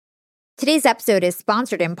Today's episode is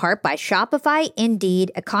sponsored in part by Shopify,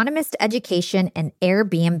 Indeed, Economist Education, and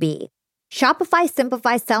Airbnb. Shopify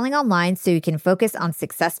simplifies selling online so you can focus on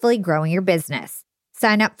successfully growing your business.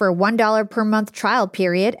 Sign up for a $1 per month trial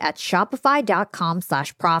period at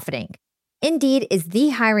shopify.com/profiting. Indeed is the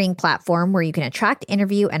hiring platform where you can attract,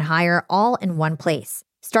 interview, and hire all in one place.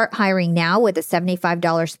 Start hiring now with a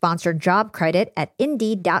 $75 sponsored job credit at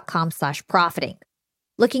indeed.com/profiting.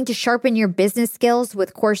 Looking to sharpen your business skills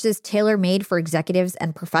with courses tailor-made for executives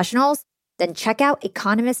and professionals? Then check out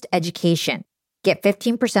Economist Education. Get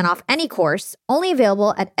 15% off any course, only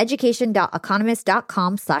available at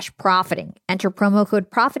education.economist.com/profiting. Enter promo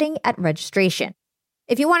code profiting at registration.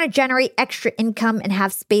 If you want to generate extra income and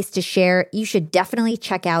have space to share, you should definitely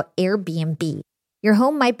check out Airbnb. Your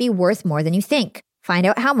home might be worth more than you think. Find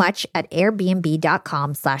out how much at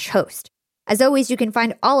airbnb.com/host. As always, you can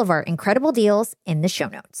find all of our incredible deals in the show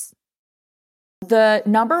notes. The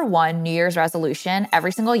number one New Year's resolution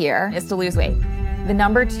every single year is to lose weight. The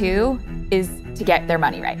number two is to get their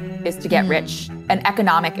money right, is to get rich, an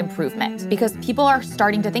economic improvement. Because people are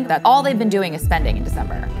starting to think that all they've been doing is spending in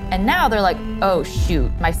December. And now they're like, oh shoot,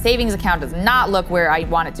 my savings account does not look where I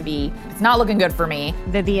want it to be. It's not looking good for me.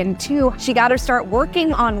 Vivian, too, she got to start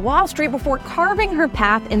working on Wall Street before carving her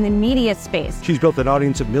path in the media space. She's built an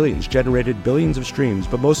audience of millions, generated billions of streams,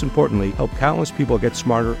 but most importantly, helped countless people get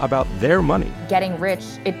smarter about their money. Getting rich,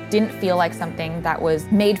 it didn't feel like something that was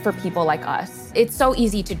made for people like us. It's so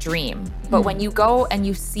easy to dream, but when you go and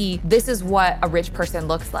you see this is what a rich person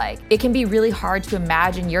looks like, it can be really hard to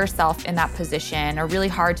imagine yourself in that position, or really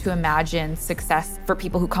hard to imagine success for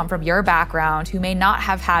people who come from your background, who may not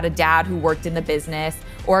have had a dad who worked in the business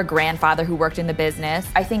or a grandfather who worked in the business.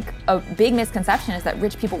 I think a big misconception is that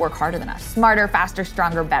rich people work harder than us, smarter, faster,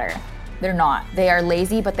 stronger, better. They're not. They are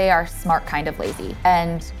lazy, but they are smart kind of lazy.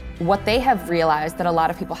 And what they have realized that a lot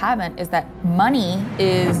of people haven't is that money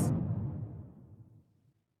is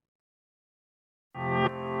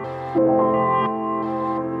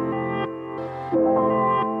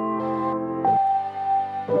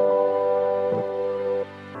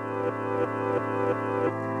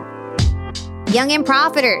Young and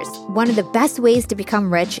Profiters. One of the best ways to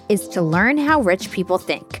become rich is to learn how rich people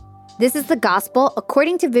think. This is the gospel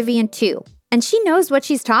according to Vivian 2, and she knows what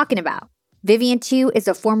she's talking about. Vivian 2 is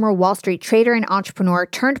a former Wall Street trader and entrepreneur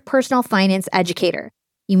turned personal finance educator.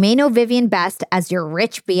 You may know Vivian best as your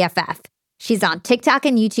rich BFF. She's on TikTok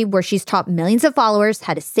and YouTube where she's taught millions of followers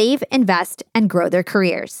how to save, invest, and grow their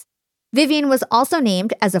careers. Vivian was also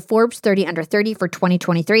named as a Forbes 30 Under 30 for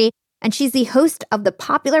 2023, and she's the host of the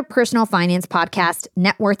popular personal finance podcast,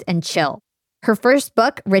 Net Worth and Chill. Her first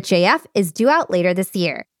book, Rich AF, is due out later this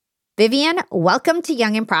year. Vivian, welcome to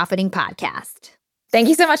Young and Profiting Podcast. Thank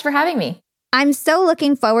you so much for having me. I'm so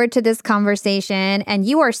looking forward to this conversation, and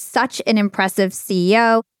you are such an impressive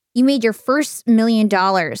CEO. You made your first $1 million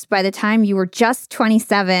by the time you were just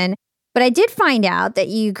 27, but I did find out that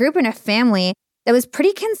you grew up in a family that was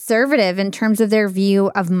pretty conservative in terms of their view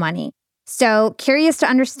of money. So curious to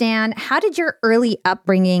understand, how did your early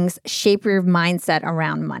upbringings shape your mindset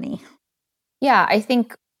around money? Yeah, I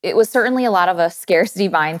think it was certainly a lot of a scarcity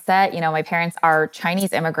mindset. You know, my parents are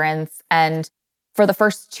Chinese immigrants, and for the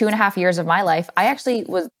first 2.5 years of my life, I actually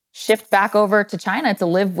was shipped back over to China to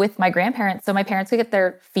live with my grandparents so my parents could get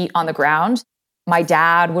their feet on the ground. My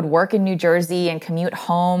dad would work in New Jersey and commute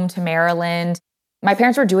home to Maryland. My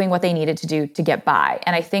parents were doing what they needed to do to get by.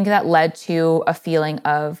 And I think that led to a feeling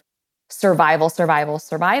of survival.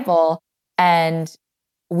 And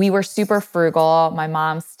we were super frugal. My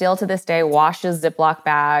mom still to this day washes Ziploc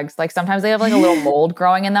bags. Like sometimes they have like a little mold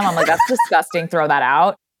growing in them. I'm like, that's disgusting. Throw that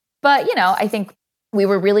out. But, you know, I think we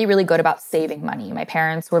were really, really good about saving money. My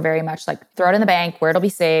parents were very much like, throw it in the bank where it'll be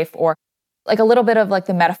safe, or like a little bit of like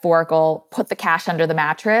the metaphorical, put the cash under the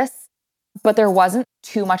mattress. But there wasn't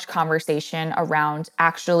too much conversation around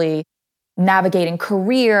actually navigating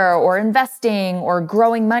career or investing or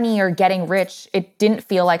growing money or getting rich. It didn't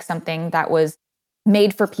feel like something that was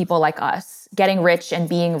made for people like us. Getting rich and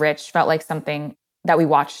being rich felt like something that we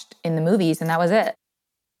watched in the movies, and that was it.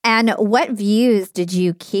 And what views did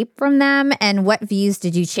you keep from them, and what views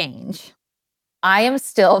did you change? I am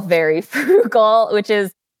still very frugal, which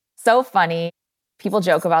is so funny. People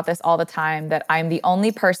joke about this all the time, that I'm the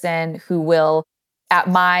only person who will, at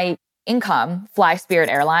my income, fly Spirit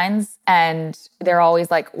Airlines. And they're always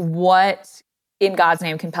like, what in God's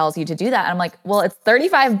name compels you to do that? And I'm like, well, it's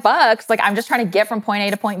 $35. Like, I'm just trying to get from point A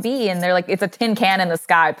to point B. And they're like, it's a tin can in the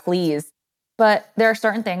sky, please. But there are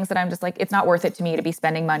certain things that I'm just like, it's not worth it to me to be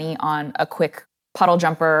spending money on a quick puddle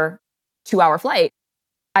jumper 2-hour flight.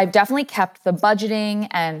 I've definitely kept the budgeting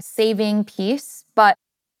and saving piece, but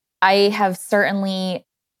I have certainly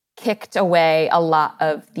kicked away a lot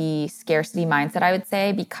of the scarcity mindset, I would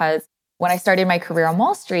say, because when I started my career on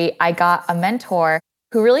Wall Street, I got a mentor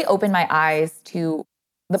who really opened my eyes to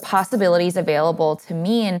the possibilities available to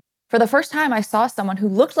me. And for the first time, I saw someone who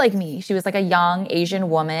looked like me. She was like a young Asian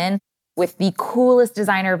woman with the coolest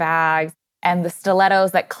designer bags and the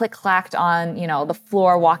stilettos that click-clacked on, the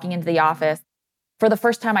floor walking into the office. For the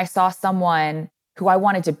first time, I saw someone who I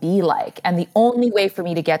wanted to be like. And the only way for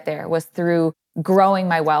me to get there was through growing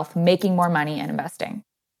my wealth, making more money, and investing.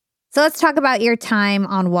 So let's talk about your time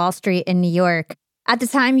on Wall Street in New York. At the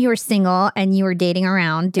time, you were single and you were dating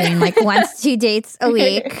around, doing like 1 to 2 dates a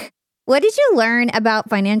week. What did you learn about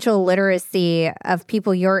financial literacy of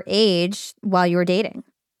people your age while you were dating?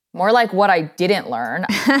 More like what I didn't learn.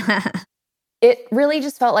 It really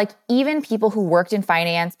just felt like even people who worked in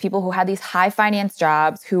finance, people who had these high finance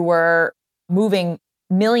jobs, who were moving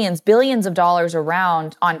millions, billions of dollars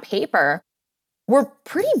around on paper, were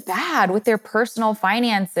pretty bad with their personal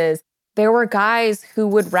finances. There were guys who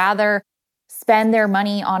would rather spend their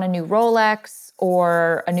money on a new Rolex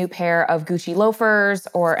or a new pair of Gucci loafers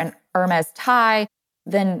or an Hermes tie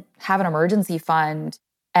than have an emergency fund.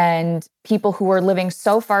 And people who were living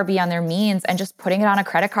so far beyond their means and just putting it on a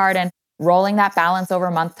credit card and rolling that balance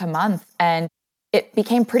over month to month. And it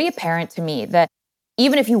became pretty apparent to me that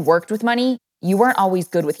even if you worked with money, you weren't always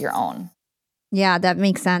good with your own. Yeah, that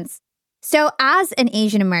makes sense. So as an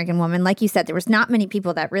Asian American woman, like you said, there was not many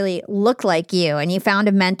people that really looked like you, and you found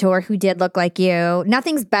a mentor who did look like you.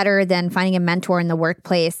 Nothing's better than finding a mentor in the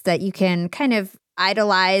workplace that you can kind of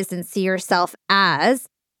idolize and see yourself as.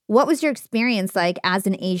 What was your experience like as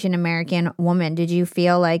an Asian American woman? Did you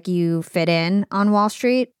feel like you fit in on Wall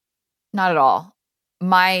Street? Not at all.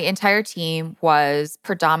 My entire team was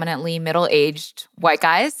predominantly middle-aged white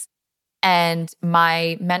guys, and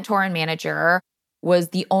my mentor and manager was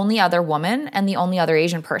the only other woman and the only other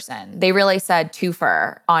Asian person. They really said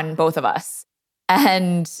twofer on both of us.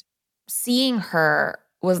 And seeing her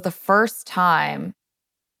was the first time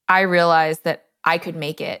I realized that I could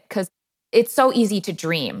make it, because it's so easy to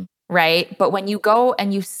dream, right? But when you go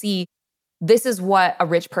and you see this is what a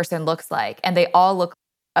rich person looks like, and they all look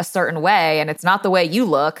a certain way, and it's not the way you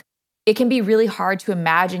look, it can be really hard to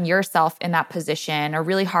imagine yourself in that position, or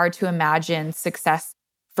really hard to imagine success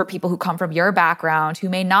for people who come from your background, who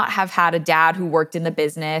may not have had a dad who worked in the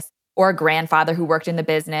business or a grandfather who worked in the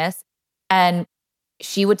business. And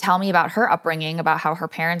she would tell me about her upbringing, about how her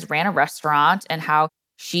parents ran a restaurant and how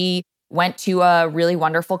she went to a really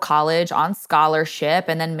wonderful college on scholarship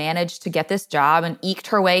and then managed to get this job and eked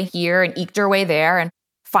her way here and eked her way there and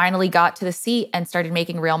finally got to the seat and started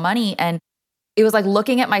making real money. And it was like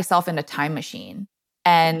looking at myself in a time machine.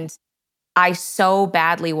 And I so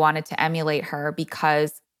badly wanted to emulate her,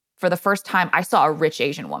 because for the first time, I saw a rich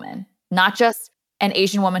Asian woman, not just an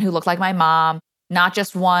Asian woman who looked like my mom, not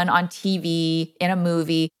just one on TV in a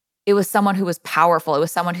movie. It was someone who was powerful. It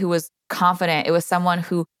was someone who was confident. It was someone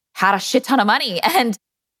who had a shit ton of money. And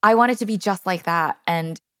I wanted to be just like that.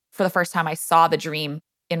 And for the first time, I saw the dream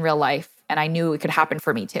in real life, and I knew it could happen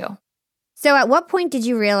for me too. So at what point did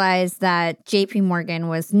you realize that JP Morgan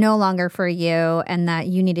was no longer for you and that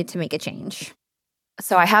you needed to make a change?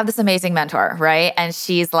 So I have this amazing mentor, right? And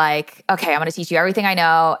she's like, okay, I'm going to teach you everything I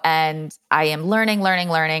know. And I am learning.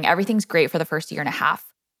 Everything's great for the first year and a half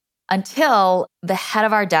until the head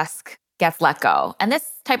of our desk gets let go. And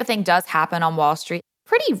this type of thing does happen on Wall Street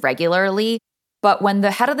pretty regularly. But when the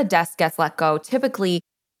head of the desk gets let go, typically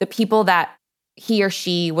the people that he or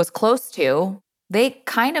she was close to, they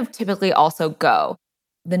kind of typically also go.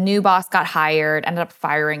 The new boss got hired, ended up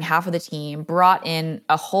firing half of the team, brought in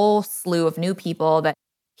a whole slew of new people that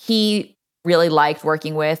he really liked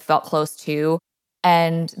working with, felt close to,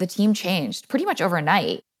 and the team changed pretty much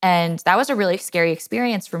overnight. And that was a really scary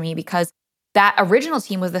experience for me, because that original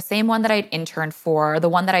team was the same one that I'd interned for, the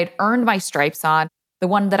one that I'd earned my stripes on, the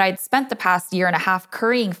one that I'd spent the past year and a half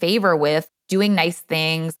currying favor with, doing nice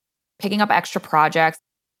things, picking up extra projects.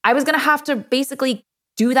 I was going to have to basically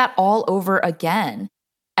do that all over again.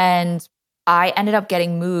 And I ended up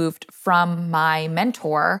getting moved from my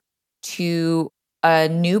mentor to a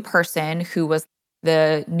new person who was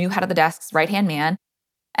the new head of the desk's right-hand man.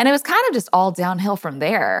 And it was kind of just all downhill from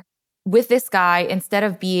there. With this guy, instead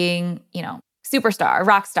of being, superstar,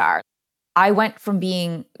 rock star, I went from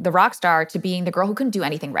being the rock star to being the girl who couldn't do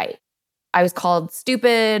anything right. I was called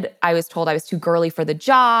stupid. I was told I was too girly for the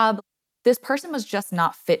job. This person was just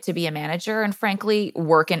not fit to be a manager and, frankly,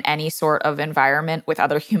 work in any sort of environment with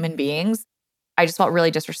other human beings. I just felt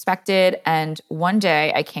really disrespected. And one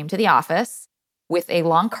day I came to the office with a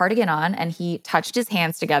long cardigan on, and he touched his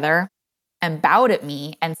hands together and bowed at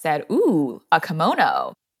me and said, ooh, a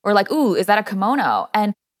kimono. Or like, ooh, is that a kimono?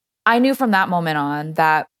 And I knew from that moment on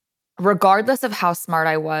that regardless of how smart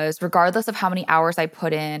I was, regardless of how many hours I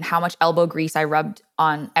put in, how much elbow grease I rubbed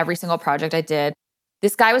on every single project I did,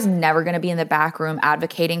 this guy was never going to be in the back room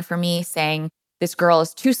advocating for me, saying, this girl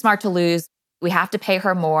is too smart to lose. We have to pay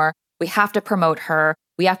her more. We have to promote her.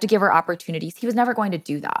 We have to give her opportunities. He was never going to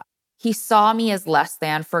do that. He saw me as less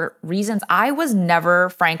than for reasons I was never,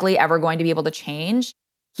 frankly, ever going to be able to change.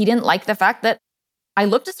 He didn't like the fact that I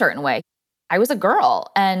looked a certain way. I was a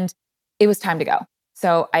girl and it was time to go.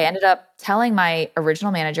 So I ended up telling my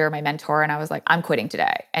original manager, my mentor, and I was like, I'm quitting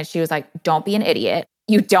today. And she was like, don't be an idiot.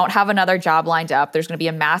 You don't have another job lined up. There's going to be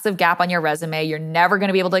a massive gap on your resume. You're never going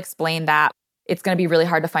to be able to explain that. It's going to be really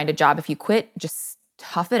hard to find a job if you quit. Just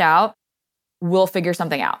tough it out. We'll figure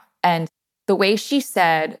something out. And the way she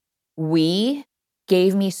said, we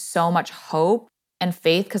gave me so much hope and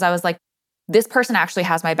faith because I was like, this person actually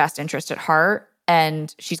has my best interest at heart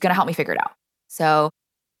and she's going to help me figure it out. So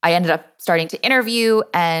I ended up starting to interview,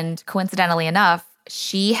 and coincidentally enough,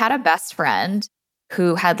 she had a best friend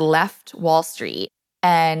who had left Wall Street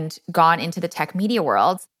and gone into the tech media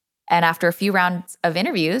world. And after a few rounds of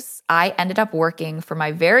interviews, I ended up working for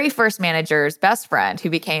my very first manager's best friend, who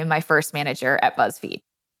became my first manager at BuzzFeed.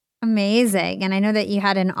 Amazing. And I know that you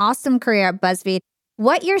had an awesome career at BuzzFeed.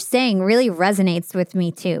 What you're saying really resonates with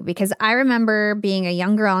me too, because I remember being a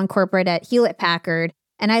young girl in corporate at Hewlett-Packard.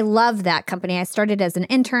 And I love that company. I started as an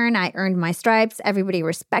intern. I earned my stripes. Everybody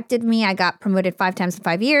respected me. I got promoted 5 times in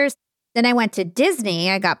 5 years. Then I went to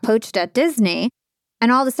Disney. I got poached at Disney.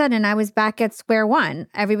 And all of a sudden, I was back at square one.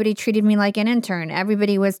 Everybody treated me like an intern.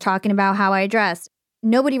 Everybody was talking about how I dressed.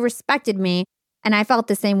 Nobody respected me. And I felt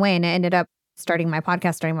the same way. And I ended up starting my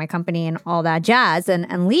podcast, starting my company, and all that jazz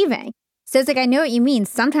and leaving. So it's like, I know what you mean.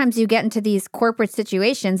 Sometimes you get into these corporate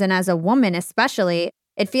situations. And as a woman, especially,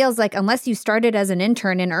 it feels like unless you started as an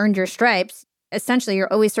intern and earned your stripes, essentially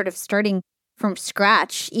you're always sort of starting from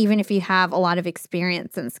scratch, even if you have a lot of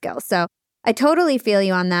experience and skills. So I totally feel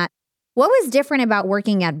you on that. What was different about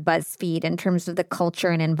working at BuzzFeed in terms of the culture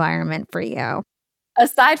and environment for you?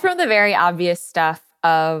 Aside from the very obvious stuff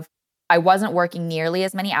of I wasn't working nearly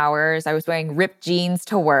as many hours, I was wearing ripped jeans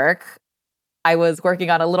to work. I was working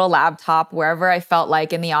on a little laptop wherever I felt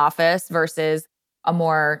like in the office versus a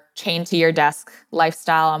more chained to your desk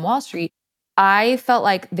lifestyle on Wall Street. I felt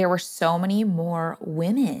like there were so many more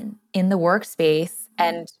women in the workspace.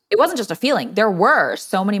 And it wasn't just a feeling. There were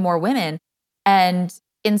so many more women. And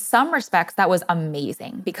in some respects, that was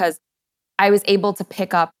amazing because I was able to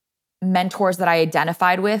pick up mentors that I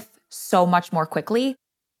identified with so much more quickly.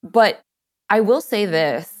 But I will say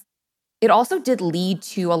this, it also did lead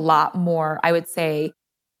to a lot more, I would say,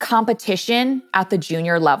 competition at the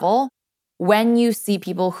junior level. When you see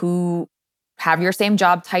people who have your same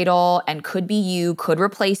job title and could be you, could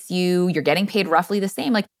replace you, you're getting paid roughly the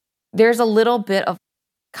same, like there's a little bit of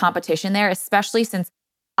competition there, especially since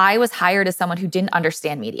I was hired as someone who didn't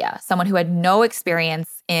understand media, someone who had no experience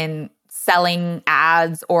in selling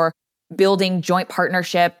ads or building joint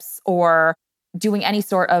partnerships or doing any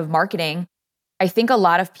sort of marketing. I think a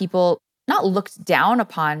lot of people not looked down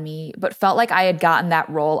upon me, but felt like I had gotten that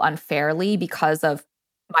role unfairly because of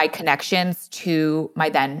my connections to my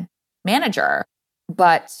then manager.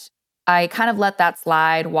 But I kind of let that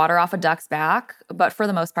slide, water off a duck's back. But for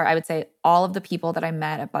the most part, I would say all of the people that I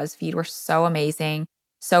met at BuzzFeed were so amazing,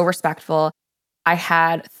 so respectful. I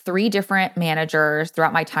had 3 different managers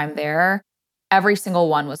throughout my time there. Every single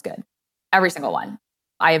one was good. Every single one.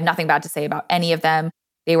 I have nothing bad to say about any of them.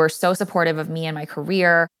 They were so supportive of me and my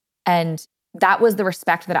career. And that was the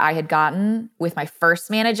respect that I had gotten with my first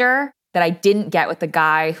manager that I didn't get with the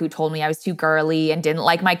guy who told me I was too girly and didn't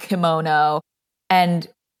like my kimono. And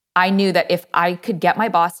I knew that if I could get my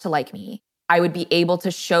boss to like me, I would be able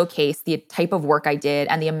to showcase the type of work I did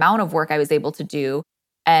and the amount of work I was able to do.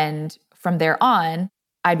 And from there on,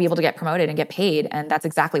 I'd be able to get promoted and get paid. And that's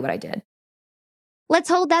exactly what I did. Let's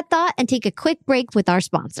hold that thought and take a quick break with our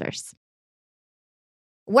sponsors.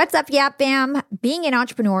 What's up, Yap Bam? Being an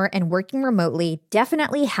entrepreneur and working remotely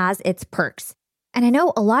definitely has its perks. And I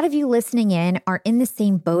know a lot of you listening in are in the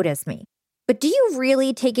same boat as me. But do you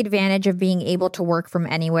really take advantage of being able to work from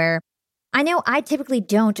anywhere? I know I typically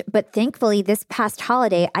don't, but thankfully this past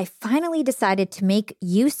holiday, I finally decided to make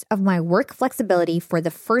use of my work flexibility for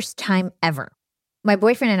the first time ever. My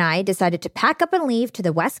boyfriend and I decided to pack up and leave to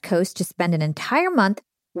the West Coast to spend an entire month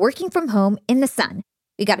working from home in the sun.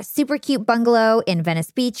 We got a super cute bungalow in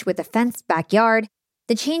Venice Beach with a fenced backyard.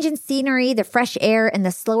 The change in scenery, the fresh air, and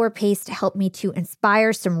the slower pace helped me to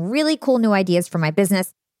inspire some really cool new ideas for my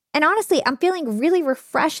business. And honestly, I'm feeling really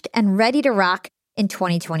refreshed and ready to rock in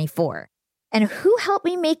 2024. And who helped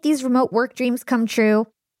me make these remote work dreams come true?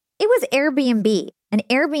 It was Airbnb. And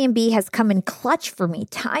Airbnb has come in clutch for me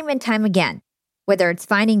time and time again. Whether it's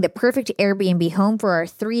finding the perfect Airbnb home for our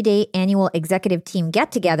 3-day annual executive team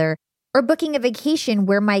get-together, or booking a vacation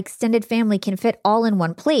where my extended family can fit all in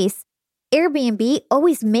one place, Airbnb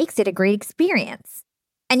always makes it a great experience.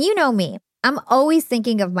 And you know me, I'm always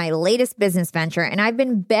thinking of my latest business venture, and I've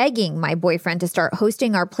been begging my boyfriend to start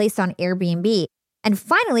hosting our place on Airbnb. And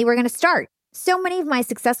finally, we're going to start. So many of my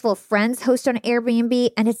successful friends host on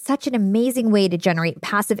Airbnb, and it's such an amazing way to generate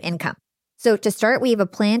passive income. So to start, we have a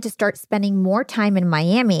plan to start spending more time in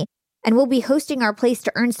Miami, and we'll be hosting our place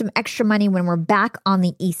to earn some extra money when we're back on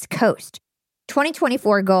the East Coast.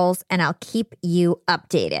 2024 goals, and I'll keep you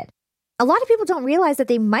updated. A lot of people don't realize that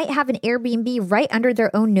they might have an Airbnb right under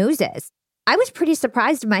their own noses. I was pretty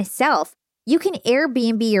surprised myself. You can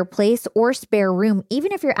Airbnb your place or spare room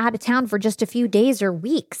even if you're out of town for just a few days or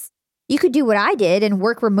weeks. You could do what I did and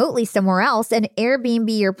work remotely somewhere else and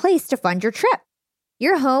Airbnb your place to fund your trip.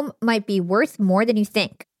 Your home might be worth more than you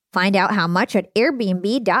think. Find out how much at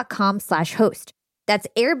airbnb.com/host. That's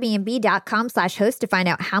airbnb.com/host to find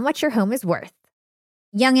out how much your home is worth.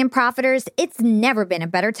 Young and profiters, it's never been a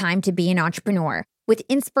better time to be an entrepreneur. With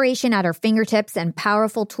inspiration at our fingertips and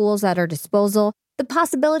powerful tools at our disposal, the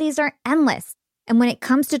possibilities are endless. And when it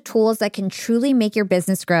comes to tools that can truly make your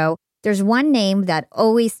business grow, there's one name that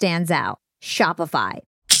always stands out: Shopify.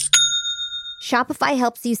 Shopify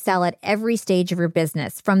helps you sell at every stage of your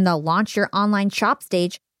business, from the launch your online shop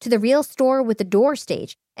stage to the real store with the door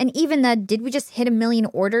stage, and even the did we just hit 1 million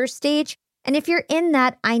orders stage? And if you're in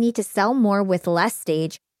that I need to sell more with less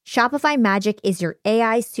stage, Shopify Magic is your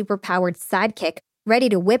AI superpowered sidekick ready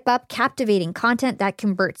to whip up captivating content that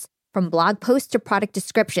converts from blog posts to product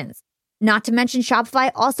descriptions. Not to mention,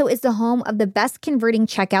 Shopify also is the home of the best converting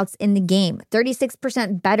checkouts in the game,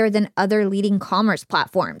 36% better than other leading commerce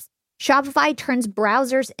platforms. Shopify turns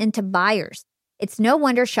browsers into buyers. It's no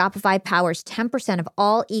wonder Shopify powers 10% of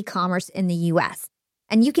all e-commerce in the US.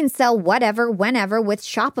 And you can sell whatever, whenever with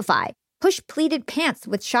Shopify. Push pleated pants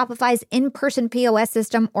with Shopify's in-person POS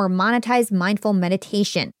system or monetize mindful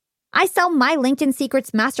meditation. I sell my LinkedIn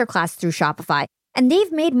Secrets Masterclass through Shopify, and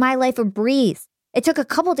they've made my life a breeze. It took a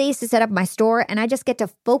couple days to set up my store, and I just get to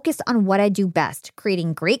focus on what I do best,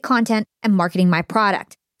 creating great content and marketing my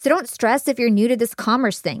product. So don't stress if you're new to this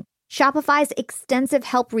commerce thing. Shopify's extensive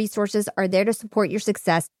help resources are there to support your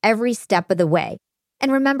success every step of the way.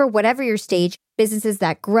 And remember, whatever your stage, businesses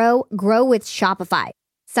that grow with Shopify.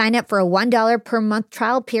 Sign up for a $1 per month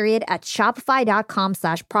trial period at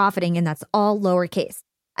shopify.com/profiting, and that's all lowercase.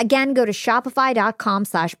 Again, go to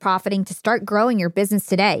shopify.com/profiting to start growing your business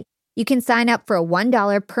today. You can sign up for a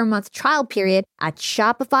 $1 per month trial period at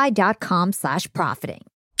shopify.com/profiting.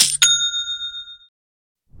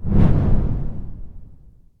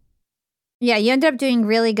 Yeah, you ended up doing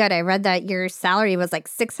really good. I read that your salary was like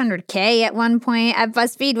 $600K at one point at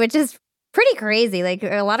BuzzFeed, which is pretty crazy. Like,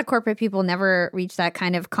 a lot of corporate people never reach that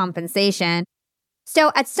kind of compensation.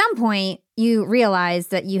 So at some point, you realized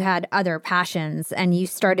that you had other passions and you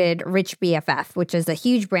started Rich BFF, which is a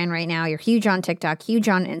huge brand right now. You're huge on TikTok, huge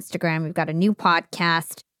on Instagram. You've got a new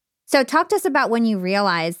podcast. So talk to us about when you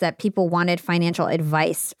realized that people wanted financial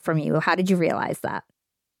advice from you. How did you realize that?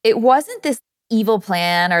 It wasn't this evil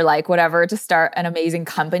plan or like whatever to start an amazing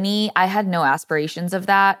company. I had no aspirations of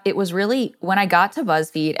that. It was really when I got to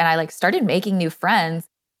BuzzFeed and I like started making new friends,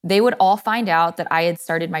 they would all find out that I had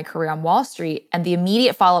started my career on Wall Street. And the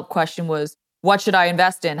immediate follow-up question was, what should I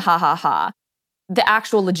invest in? Ha ha ha. The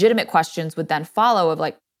actual legitimate questions would then follow of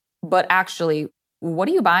like, but actually, what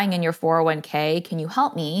are you buying in your 401k? Can you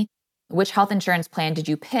help me? Which health insurance plan did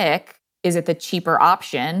you pick? Is it the cheaper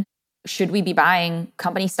option? Should we be buying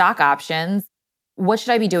company stock options? What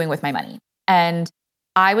should I be doing with my money? And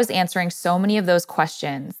I was answering so many of those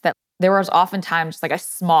questions that there was oftentimes just like a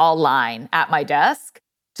small line at my desk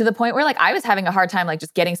to the point where like I was having a hard time like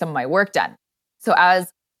just getting some of my work done. So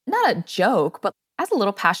as not a joke, but as a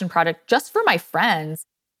little passion project just for my friends,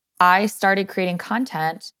 I started creating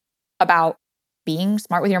content about being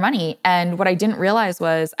smart with your money. And what I didn't realize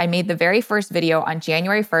was I made the very first video on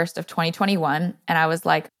January 1st of 2021. And I was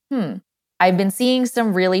like, I've been seeing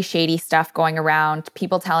some really shady stuff going around,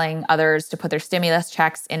 people telling others to put their stimulus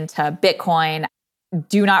checks into Bitcoin.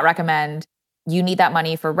 Do not recommend. You need that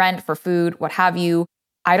money for rent, for food, what have you.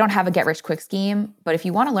 I don't have a get rich quick scheme, but if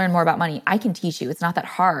you want to learn more about money, I can teach you. It's not that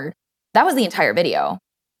hard. That was the entire video.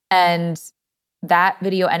 And that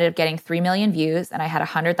video ended up getting 3 million views and I had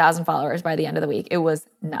 100,000 followers by the end of the week. It was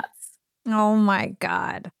nuts. Oh my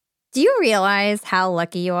God. Do you realize how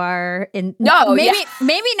lucky you are? No,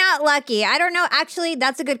 maybe not lucky. I don't know. Actually,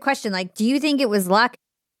 that's a good question. Like, do you think it was luck?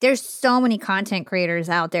 There's so many content creators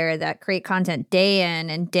out there that create content day in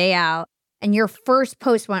and day out. And your first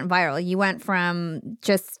post went viral. You went from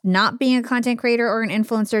just not being a content creator or an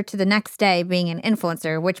influencer to the next day being an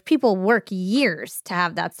influencer, which people work years to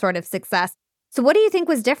have that sort of success. So what do you think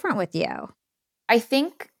was different with you? I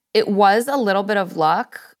think it was a little bit of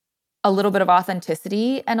luck, a little bit of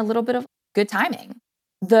authenticity, and a little bit of good timing.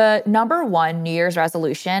 The number one New Year's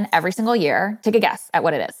resolution every single year, take a guess at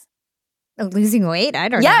what it is. Losing weight? I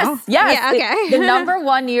don't know. Yes. Yeah, okay. The number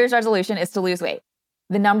one New Year's resolution is to lose weight.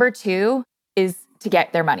 The number two is to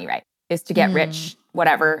get their money right, is to get rich,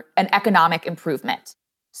 whatever, an economic improvement.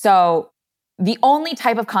 So the only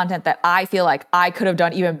type of content that I feel like I could have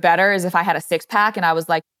done even better is if I had a six pack and I was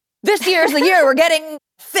like, this year's the year we're getting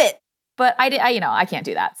fit. But I can't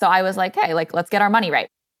do that. So I was like, hey, let's get our money right.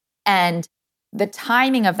 And the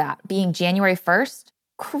timing of that being January 1st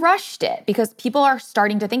crushed it because people are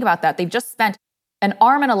starting to think about that. They've just spent an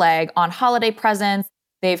arm and a leg on holiday presents.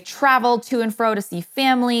 They've traveled to and fro to see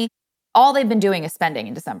family. All they've been doing is spending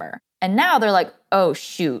in December. And now they're like, oh,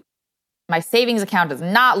 shoot, my savings account does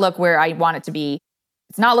not look where I want it to be.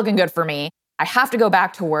 It's not looking good for me. I have to go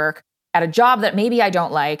back to work at a job that maybe I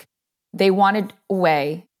don't like. They wanted a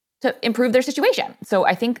way to improve their situation. So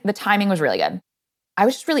I think the timing was really good. I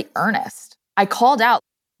was just really earnest. I called out,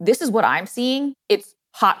 this is what I'm seeing. It's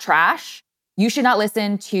hot trash. You should not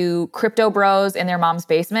listen to crypto bros in their mom's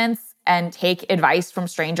basements and take advice from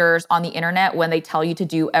strangers on the internet when they tell you to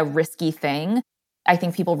do a risky thing. I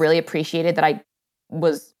think people really appreciated that I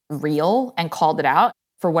was real and called it out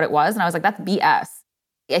for what it was. And I was like, that's BS.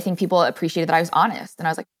 I think people appreciated that I was honest. And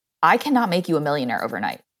I was like, I cannot make you a millionaire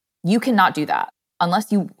overnight. You cannot do that.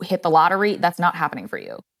 Unless you hit the lottery, that's not happening for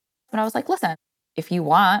you. But I was like, listen, if you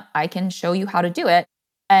want, I can show you how to do it.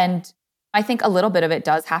 And I think a little bit of it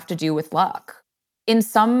does have to do with luck. In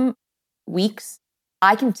some weeks,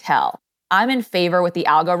 I can tell I'm in favor with the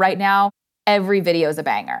algo right now. Every video is a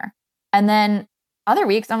banger. And then other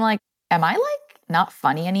weeks, I'm like, am I not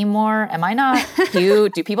funny anymore? Am I not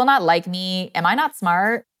cute? Do people not like me? Am I not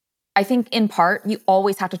smart? I think in part, you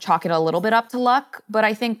always have to chalk it a little bit up to luck. But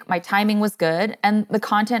I think my timing was good and the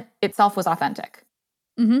content itself was authentic.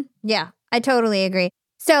 Yeah, I totally agree.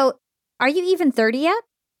 So are you even 30 yet?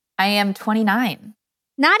 I am 29.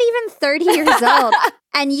 Not even 30 years old.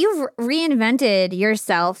 And you've reinvented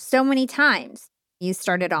yourself so many times. You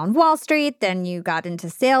started on Wall Street, then you got into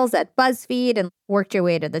sales at BuzzFeed and worked your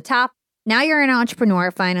way to the top. Now you're an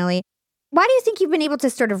entrepreneur finally. Why do you think you've been able to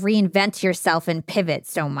sort of reinvent yourself and pivot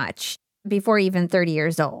so much before even 30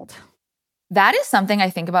 years old? That is something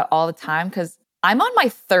I think about all the time because I'm on my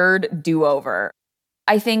third do-over.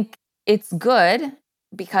 I think it's good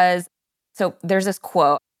because, so there's this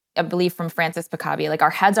quote, I believe from Francis Picabi, like our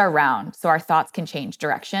heads are round, so our thoughts can change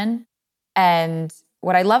direction. And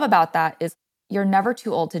what I love about that is you're never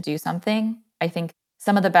too old to do something. I think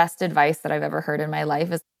some of the best advice that I've ever heard in my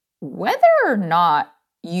life is whether or not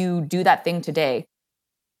you do that thing today,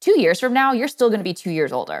 2 years from now, you're still going to be 2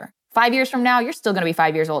 years older. 5 years from now, you're still going to be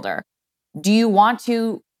 5 years older. Do you want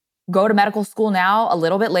to go to medical school now a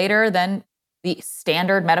little bit later than the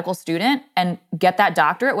standard medical student and get that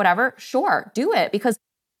doctorate, whatever? Sure, do it. Because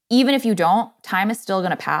even if you don't, time is still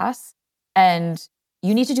going to pass and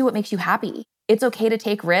you need to do what makes you happy. It's okay to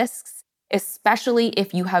take risks, especially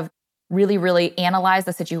if you have really, really analyzed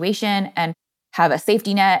the situation and have a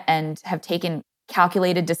safety net and have taken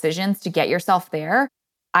calculated decisions to get yourself there.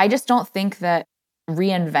 I just don't think that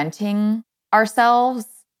reinventing ourselves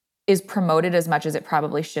is promoted as much as it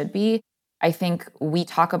probably should be. I think we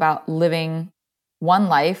talk about living one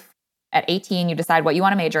life. At 18, you decide what you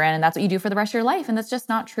want to major in, and that's what you do for the rest of your life. And that's just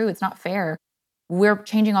not true. It's not fair. We're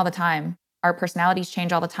changing all the time. Our personalities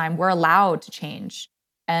change all the time. We're allowed to change.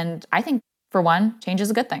 And I think, for one, change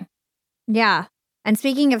is a good thing. Yeah. And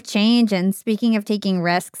speaking of change and speaking of taking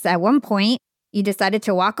risks, at one point, you decided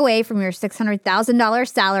to walk away from your $600,000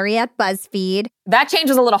 salary at BuzzFeed. That change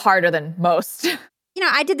was a little harder than most.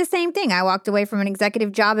 I did the same thing. I walked away from an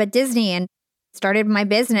executive job at Disney and started my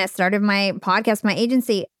business, started my podcast, my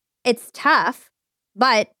agency. It's tough,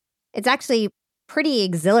 but it's actually pretty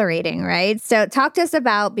exhilarating, right? So talk to us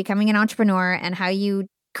about becoming an entrepreneur and how you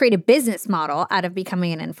create a business model out of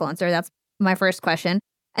becoming an influencer. That's my first question.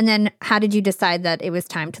 And then how did you decide that it was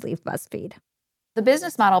time to leave BuzzFeed? The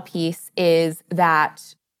business model piece is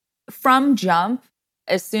that from jump,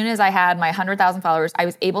 as soon as I had my 100,000 followers, I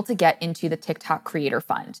was able to get into the TikTok Creator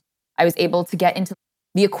Fund. I was able to get into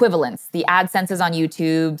the equivalents, the AdSenses on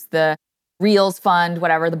YouTube's, the Reels Fund,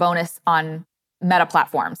 whatever, the bonus on Meta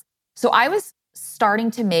platforms. So I was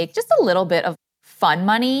starting to make just a little bit of fun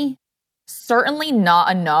money, certainly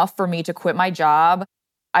not enough for me to quit my job.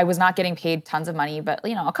 I was not getting paid tons of money, but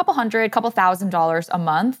a couple $1,000s a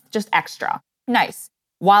month, just extra. Nice.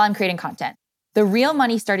 While I'm creating content. The real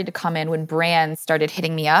money started to come in when brands started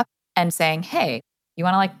hitting me up and saying, hey, you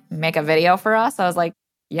want to make a video for us? I was like,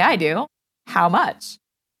 yeah, I do. How much?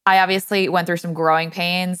 I obviously went through some growing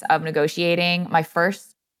pains of negotiating. My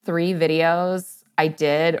first 3 videos I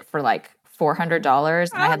did for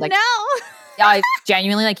 $400. And I had no. yeah, I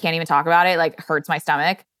genuinely can't even talk about it. Hurts my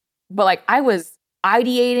stomach. But I was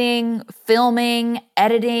ideating, filming,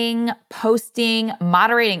 editing, posting,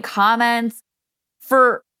 moderating comments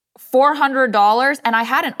for $400. And I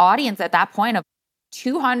had an audience at that point of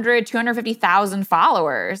 250,000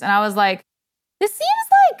 followers. And I was like, this seems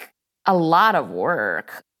like a lot of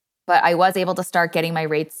work. But I was able to start getting my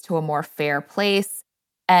rates to a more fair place.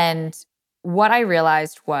 And what I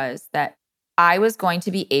realized was that I was going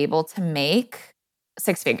to be able to make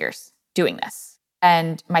 6 figures doing this.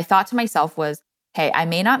 And my thought to myself was, hey, I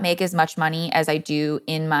may not make as much money as I do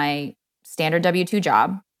in my standard W-2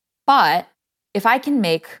 job, but if I can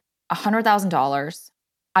make $100,000,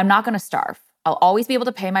 I'm not going to starve. I'll always be able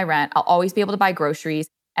to pay my rent. I'll always be able to buy groceries.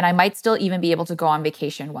 And I might still even be able to go on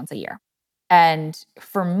vacation once a year. And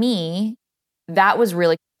for me, that was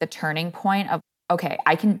really the turning point of, okay,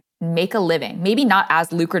 I can make a living, maybe not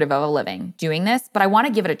as lucrative of a living doing this, but I want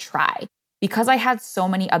to give it a try because I had so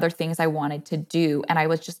many other things I wanted to do and I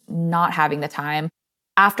was just not having the time.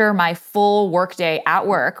 After my full workday at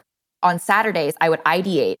work, on Saturdays, I would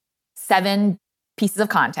ideate 7 pieces of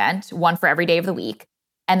content, 1 for every day of the week.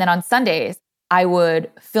 And then on Sundays, I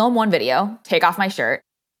would film 1 video, take off my shirt,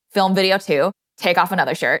 film video 2, take off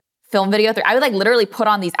another shirt, film video 3. I would literally put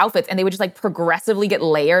on these outfits and they would just progressively get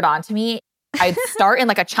layered onto me. I'd start in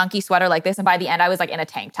a chunky sweater like this. And by the end, I was in a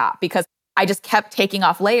tank top because I just kept taking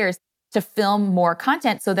off layers to film more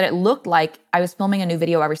content so that it looked like I was filming a new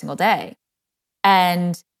video every single day.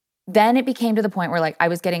 And then it became to the point where I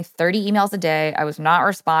was getting 30 emails a day. I was not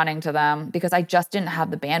responding to them because I just didn't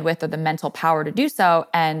have the bandwidth or the mental power to do so.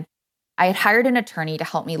 And I had hired an attorney to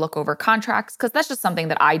help me look over contracts because that's just something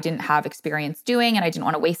that I didn't have experience doing and I didn't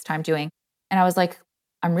want to waste time doing. And I was like,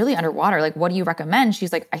 I'm really underwater. What do you recommend?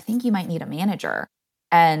 She's like, I think you might need a manager.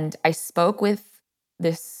 And I spoke with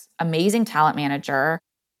this amazing talent manager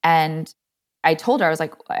and I told her, I was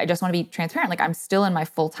like, I just want to be transparent. I'm still in my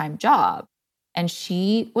full-time job. And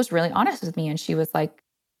she was really honest with me. And she was like,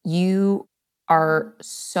 you are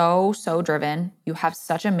so driven. You have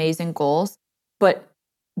such amazing goals, but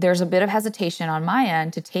there's a bit of hesitation on my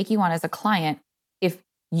end to take you on as a client if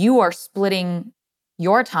you are splitting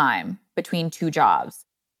your time between 2 jobs.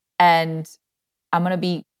 And I'm going to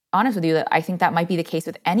be honest with you that I think that might be the case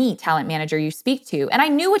with any talent manager you speak to. And I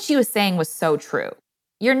knew what she was saying was so true.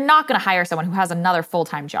 You're not going to hire someone who has another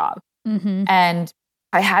full-time job. Mm-hmm. And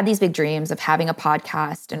I had these big dreams of having a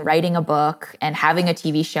podcast and writing a book and having a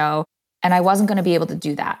TV show. And I wasn't going to be able to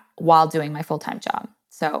do that while doing my full-time job.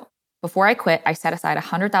 So before I quit, I set aside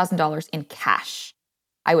 $100,000 in cash.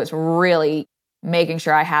 I was really making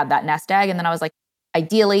sure I had that nest egg. And then I was like,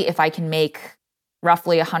 ideally, if I can make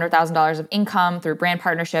roughly $100,000 of income through brand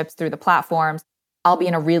partnerships, through the platforms, I'll be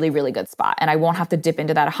in a really, really good spot. And I won't have to dip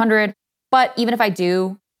into that 100. But even if I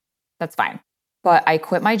do, that's fine. But I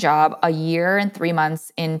quit my job a year and 3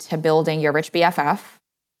 months into building Your Rich BFF.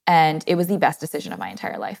 And it was the best decision of my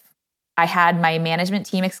entire life. I had my management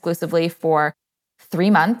team exclusively for 3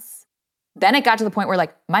 months. Then it got to the point where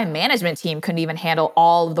my management team couldn't even handle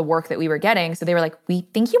all of the work that we were getting. So they were like, we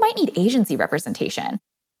think you might need agency representation.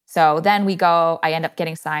 So then I end up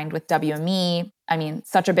getting signed with WME. I mean,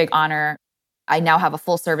 such a big honor. I now have a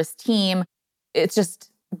full service team. It's just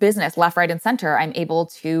business left, right, and center. I'm able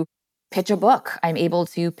to pitch a book. I'm able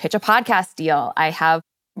to pitch a podcast deal. I have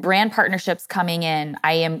brand partnerships coming in.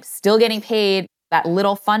 I am still getting paid that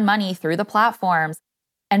little fun money through the platforms.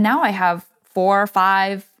 And now I have 4 or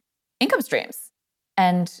 5 income streams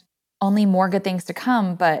and only more good things to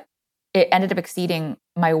come. But it ended up exceeding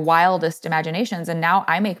my wildest imaginations. And now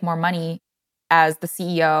I make more money as the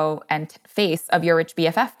CEO and face of Your Rich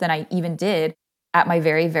BFF than I even did at my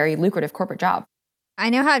very, very lucrative corporate job. I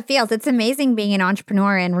know how it feels. It's amazing being an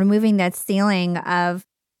entrepreneur and removing that ceiling of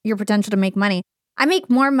your potential to make money. I make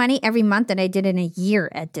more money every month than I did in a year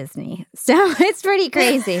at Disney. So it's pretty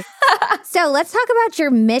crazy. So let's talk about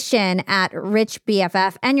your mission at Rich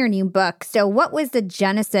BFF and your new book. So what was the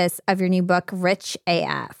genesis of your new book, Rich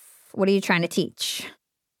AF? What are you trying to teach?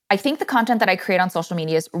 I think the content that I create on social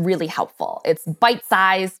media is really helpful. It's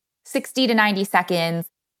bite-sized, 60 to 90 seconds.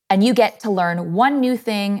 and you get to learn one new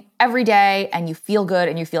thing every day and you feel good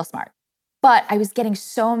and you feel smart. But I was getting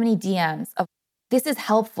so many DMs of, this is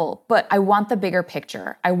helpful, but I want the bigger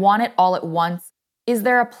picture. I want it all at once. Is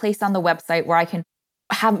there a place on the website where I can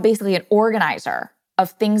have basically an organizer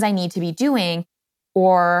of things I need to be doing?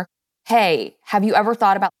 Or, hey, have you ever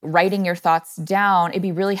thought about writing your thoughts down? It'd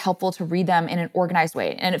be really helpful to read them in an organized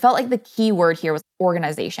way. And it felt like the key word here was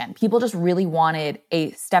organization. People just really wanted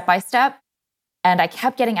a step-by-step. And I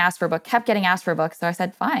kept getting asked for a book, So I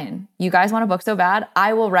said, fine, you guys want a book so bad?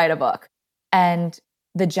 I will write a book. And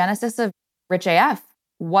the genesis of Rich AF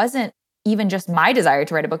wasn't even just my desire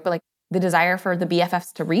to write a book, but like the desire for the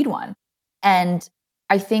BFFs to read one. And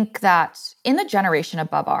I think that in the generation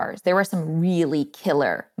above ours, there were some really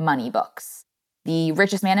killer money books. The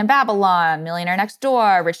Richest Man in Babylon, Millionaire Next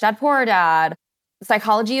Door, Rich Dad Poor Dad, The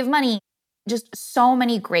Psychology of Money, just so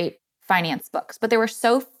many great finance books. But there were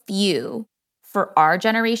so few for our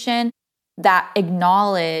generation that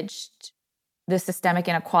acknowledged the systemic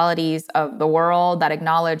inequalities of the world, that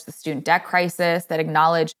acknowledged the student debt crisis, that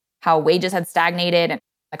acknowledged how wages had stagnated and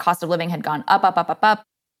the cost of living had gone up,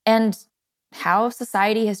 and how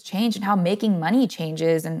society has changed and how making money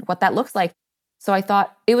changes and what that looks like. So I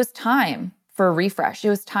thought it was time for a refresh. It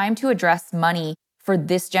was time to address money for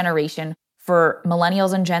this generation, for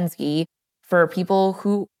millennials and Gen Z, for people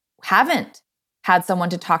who haven't had someone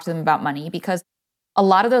to talk to them about money, because a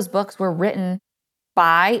lot of those books were written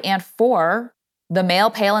by and for the male,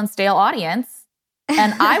 pale, and stale audience.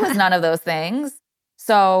 And I was none of those things.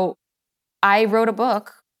 So I wrote a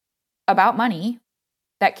book about money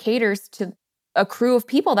that caters to a crew of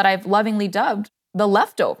people that I've lovingly dubbed the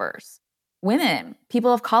leftovers. Women,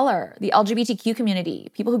 people of color, the LGBTQ community,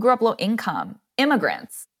 people who grew up low income,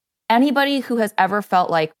 immigrants, anybody who has ever felt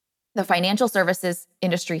like the financial services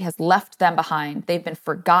industry has left them behind. They've been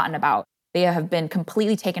forgotten about. They have been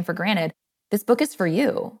completely taken for granted. This book is for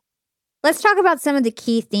you. Let's talk about some of the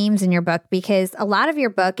key themes in your book, because a lot of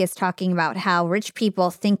your book is talking about how rich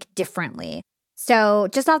people think differently. So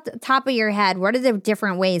just off the top of your head, what are the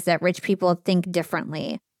different ways that rich people think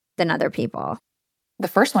differently than other people? The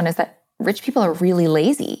first one is that rich people are really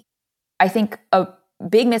lazy. I think a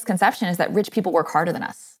big misconception is that rich people work harder than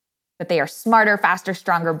us, that they are smarter, faster,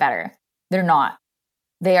 stronger, better. They're not.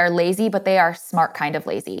 They are lazy, but they are smart kind of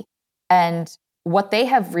lazy. And what they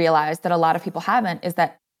have realized that a lot of people haven't is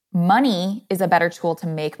that money is a better tool to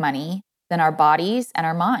make money than our bodies and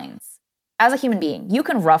our minds. As a human being, you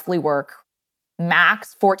can roughly work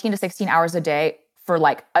max 14 to 16 hours a day for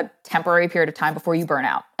like a temporary period of time before you burn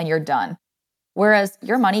out and you're done. Whereas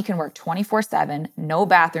your money can work 24/7, no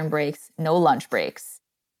bathroom breaks, no lunch breaks.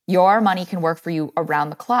 Your money can work for you around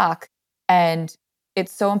the clock. And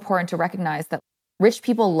it's so important to recognize that rich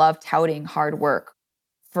people love touting hard work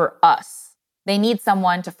for us. They need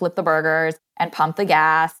someone to flip the burgers and pump the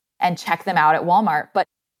gas and check them out at Walmart. But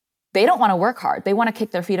they don't want to work hard. They want to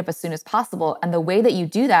kick their feet up as soon as possible. And the way that you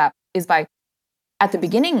do that is by, at the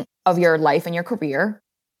beginning of your life and your career,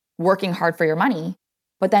 working hard for your money,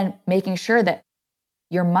 but then making sure that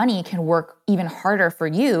your money can work even harder for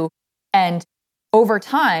you. And over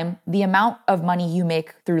time, the amount of money you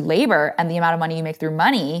make through labor and the amount of money you make through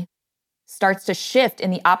money starts to shift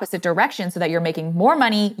in the opposite direction, so that you're making more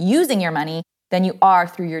money using your money than you are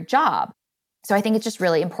through your job. So I think it's just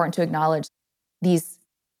really important to acknowledge these,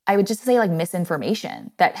 I would just say like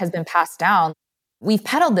misinformation that has been passed down. We've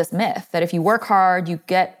peddled this myth that if you work hard, you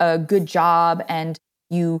get a good job and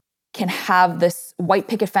you can have this white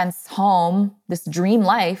picket fence home, this dream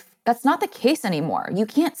life. That's not the case anymore. You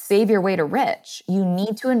can't save your way to rich. You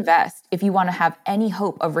need to invest if you want to have any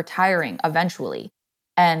hope of retiring eventually.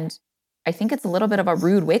 And I think it's a little bit of a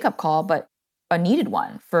rude wake-up call, but a needed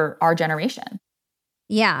one for our generation.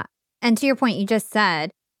 Yeah. And to your point, you just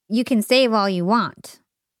said, you can save all you want,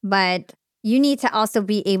 but you need to also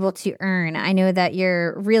be able to earn. I know that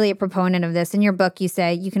you're really a proponent of this. In your book, you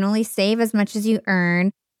say you can only save as much as you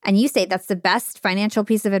earn. And you say that's the best financial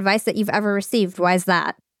piece of advice that you've ever received. Why is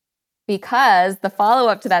that? Because the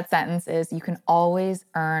follow-up to that sentence is you can always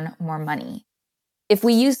earn more money. If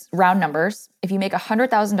we use round numbers, if you make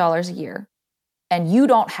 $100,000 a year and you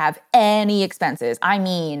don't have any expenses, I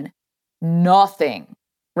mean nothing,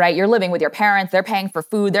 right? You're living with your parents, they're paying for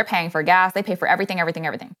food, they're paying for gas, they pay for everything.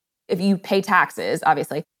 If you pay taxes,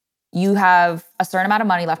 obviously, you have a certain amount of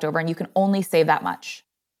money left over and you can only save that much.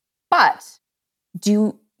 But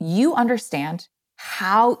do you understand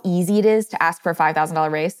how easy it is to ask for a $5,000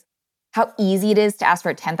 raise? How easy it is to ask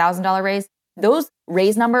for a $10,000 raise? Those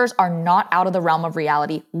raise numbers are not out of the realm of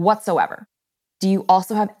reality whatsoever. Do you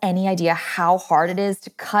also have any idea how hard it is to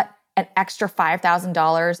cut an extra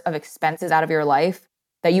 $5,000 of expenses out of your life?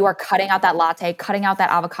 that you are cutting out that latte, cutting out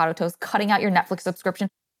that avocado toast, cutting out your Netflix subscription,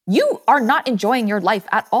 you are not enjoying your life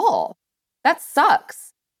at all. That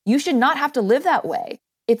sucks. You should not have to live that way.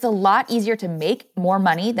 It's a lot easier to make more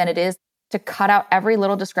money than it is to cut out every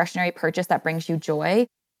little discretionary purchase that brings you joy.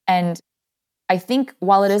 And I think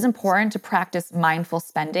while it is important to practice mindful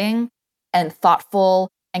spending and thoughtful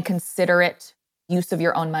and considerate use of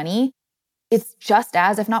your own money, it's just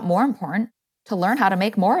as, if not more important, to learn how to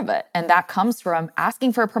make more of it. And that comes from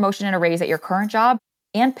asking for a promotion and a raise at your current job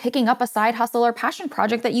and picking up a side hustle or passion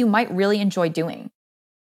project that you might really enjoy doing.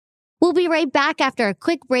 We'll be right back after a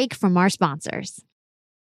quick break from our sponsors.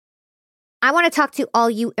 I want to talk to all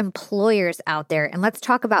you employers out there, and let's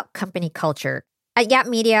talk about company culture. At Yap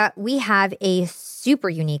Media, we have a super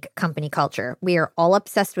unique company culture. We are all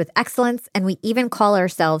obsessed with excellence, and we even call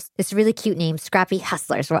ourselves this really cute name, Scrappy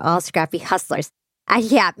Hustlers. We're all Scrappy Hustlers at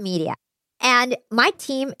Yap Media. And my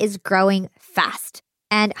team is growing fast.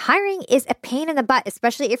 And hiring is a pain in the butt,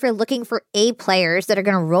 especially if you're looking for A players that are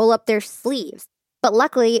going to roll up their sleeves. But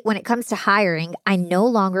luckily, when it comes to hiring, I no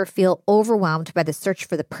longer feel overwhelmed by the search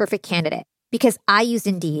for the perfect candidate because I use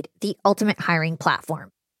Indeed, the ultimate hiring platform.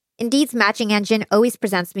 Indeed's matching engine always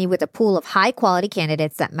presents me with a pool of high-quality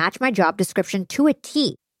candidates that match my job description to a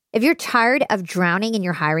T. If you're tired of drowning in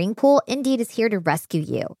your hiring pool, Indeed is here to rescue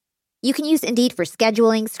you. You can use Indeed for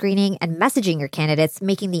scheduling, screening, and messaging your candidates,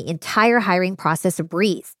 making the entire hiring process a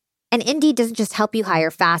breeze. And Indeed doesn't just help you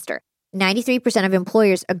hire faster. 93% of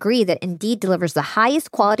employers agree that Indeed delivers the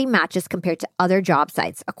highest quality matches compared to other job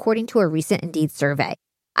sites, according to a recent Indeed survey.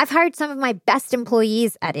 I've hired some of my best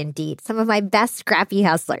employees at Indeed, some of my best scrappy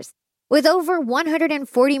hustlers. With over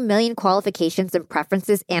 140 million qualifications and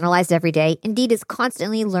preferences analyzed every day, Indeed is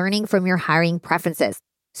constantly learning from your hiring preferences.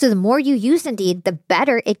 So the more you use Indeed, the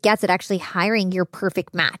better it gets at actually hiring your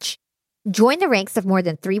perfect match. Join the ranks of more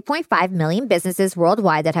than 3.5 million businesses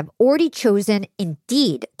worldwide that have already chosen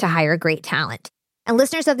Indeed to hire great talent. And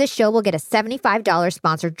listeners of this show will get a $75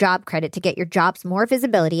 sponsored job credit to get your jobs more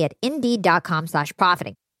visibility at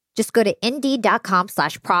Indeed.com/profiting. Just go to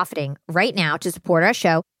Indeed.com/profiting right now to support our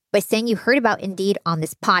show by saying you heard about Indeed on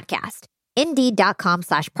this podcast.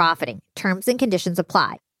 Indeed.com/profiting. Terms and conditions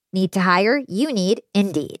apply. Need to hire? You need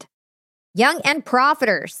Indeed. Young and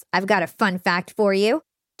profiters, I've got a fun fact for you.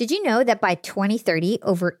 Did you know that by 2030,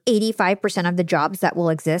 over 85% of the jobs that will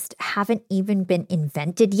exist haven't even been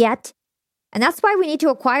invented yet? And that's why we need to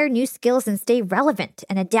acquire new skills and stay relevant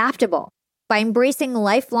and adaptable. By embracing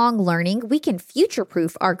lifelong learning, we can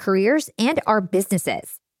future-proof our careers and our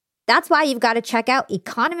businesses. That's why you've got to check out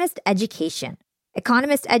Economist Education.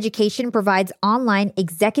 Economist Education provides online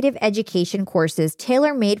executive education courses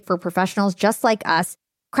tailor-made for professionals just like us,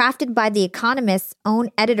 crafted by The Economist's own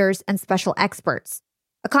editors and special experts.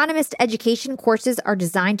 Economist Education courses are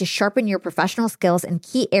designed to sharpen your professional skills in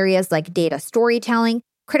key areas like data storytelling,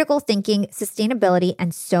 critical thinking, sustainability,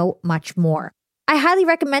 and so much more. I highly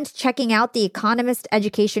recommend checking out the Economist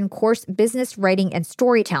Education course, Business Writing and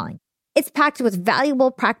Storytelling. It's packed with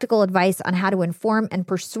valuable practical advice on how to inform and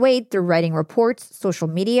persuade through writing reports, social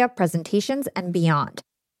media, presentations, and beyond.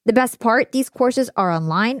 The best part, these courses are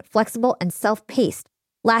online, flexible, and self-paced,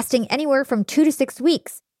 lasting anywhere from 2 to 6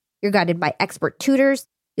 weeks. You're guided by expert tutors.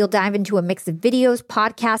 You'll dive into a mix of videos,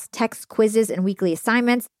 podcasts, texts, quizzes, and weekly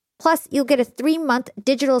assignments. Plus, you'll get a 3-month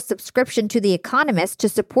digital subscription to The Economist to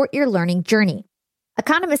support your learning journey.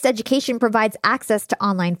 Economist Education provides access to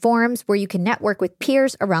online forums where you can network with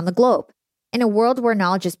peers around the globe. In a world where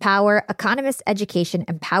knowledge is power, Economist Education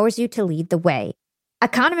empowers you to lead the way.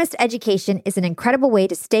 Economist Education is an incredible way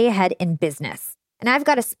to stay ahead in business. And I've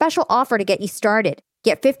got a special offer to get you started.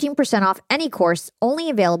 Get 15% off any course, only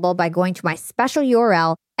available by going to my special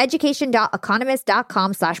URL,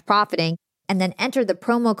 education.economist.com/profiting, and then enter the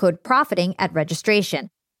promo code PROFITING at registration.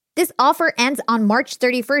 This offer ends on March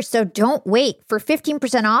 31st, so don't wait. For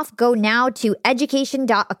 15% off, go now to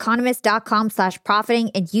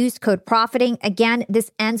education.economist.com/profiting and use code PROFITING. Again,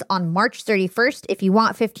 this ends on March 31st. If you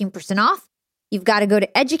want 15% off, you've got to go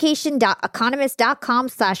to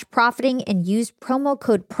education.economist.com/profiting and use promo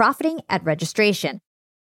code PROFITING at registration.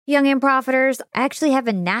 Young and profiters, I actually have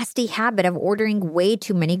a nasty habit of ordering way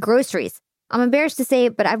too many groceries. I'm embarrassed to say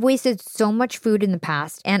it, but I've wasted so much food in the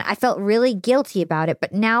past, and I felt really guilty about it,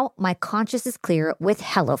 but now my conscience is clear with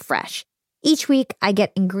HelloFresh. Each week, I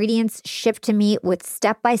get ingredients shipped to me with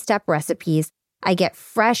step-by-step recipes. I get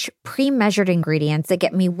fresh, pre-measured ingredients that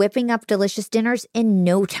get me whipping up delicious dinners in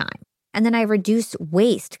no time. And then I reduce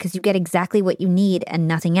waste because you get exactly what you need and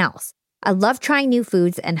nothing else. I love trying new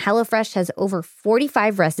foods, and HelloFresh has over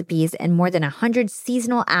 45 recipes and more than 100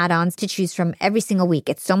 seasonal add-ons to choose from every single week.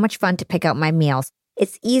 It's so much fun to pick out my meals.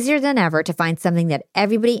 it's easier than ever to find something that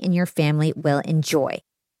everybody in your family will enjoy.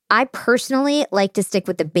 I personally like to stick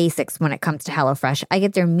with the basics when it comes to HelloFresh. I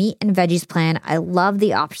get their meat and veggies plan. I love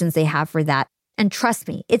the options they have for that. And trust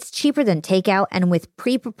me, it's cheaper than takeout, and with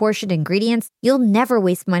pre-proportioned ingredients, you'll never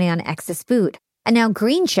waste money on excess food. And now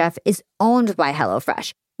Green Chef is owned by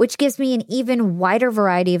HelloFresh, which gives me an even wider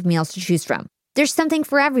variety of meals to choose from. There's something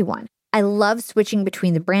for everyone. I love switching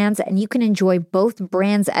between the brands, and you can enjoy both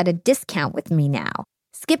brands at a discount with me now.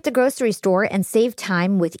 Skip the grocery store and save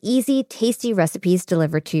time with easy, tasty recipes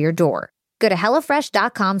delivered to your door. Go to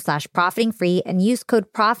HelloFresh.com/profitingfree and use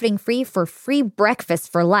code profitingfree for free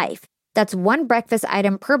breakfast for life. That's one breakfast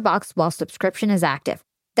item per box while subscription is active.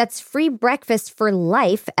 That's free breakfast for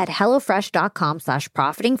life at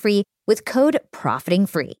HelloFresh.com/profitingfree with code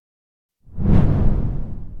profitingfree.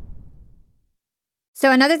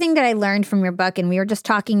 So another thing that I learned from your book, and we were just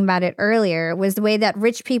talking about it earlier, was the way that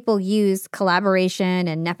rich people use collaboration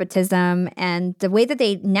and nepotism and the way that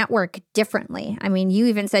they network differently. I mean, you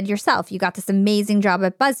even said yourself, you got this amazing job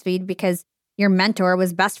at BuzzFeed because your mentor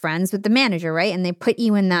was best friends with the manager, right? And they put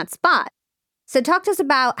you in that spot. So talk to us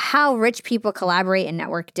about how rich people collaborate and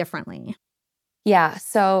network differently. Yeah.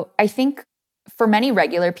 So I think for many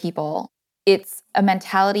regular people, it's a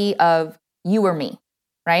mentality of you or me,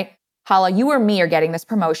 right? Hala, you or me are getting this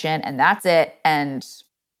promotion and that's it. And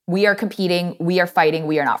we are competing, we are fighting,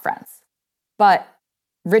 we are not friends. But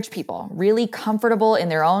rich people, really comfortable in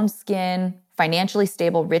their own skin, financially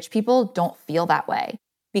stable rich people don't feel that way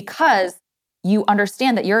because you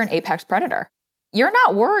understand that you're an apex predator. You're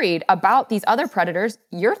not worried about these other predators.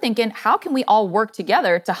 You're thinking, how can we all work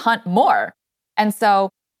together to hunt more? And so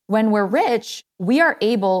when we're rich, we are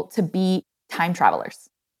able to be time travelers.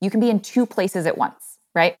 You can be in two places at once,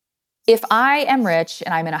 right? If I am rich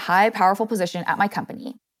and I'm in a high, powerful position at my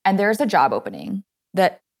company, and there's a job opening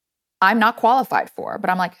that I'm not qualified for, but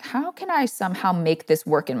I'm like, how can I somehow make this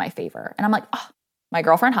work in my favor? And I'm like, oh, my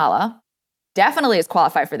girlfriend Hala definitely is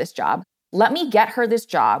qualified for this job. Let me get her this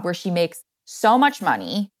job where she makes so much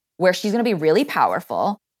money, where she's going to be really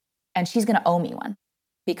powerful, and she's going to owe me one.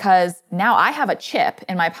 Because now I have a chip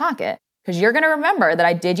in my pocket, because you're going to remember that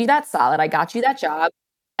I did you that solid, I got you that job.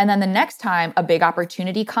 And then the next time a big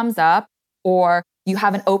opportunity comes up, or you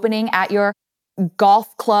have an opening at your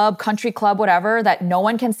golf club, country club, whatever, that no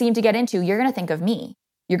one can seem to get into, you're going to think of me.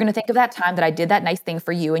 You're going to think of that time that I did that nice thing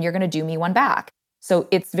for you, and you're going to do me one back. So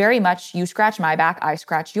it's very much you scratch my back, I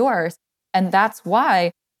scratch yours. And that's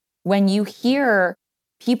why when you hear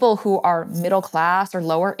people who are middle class or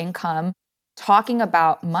lower income talking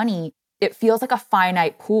about money, it feels like a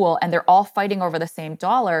finite pool and they're all fighting over the same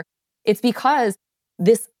dollar. It's because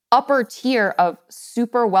this upper tier of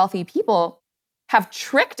super wealthy people have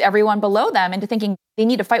tricked everyone below them into thinking they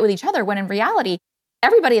need to fight with each other, when in reality,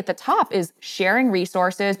 everybody at the top is sharing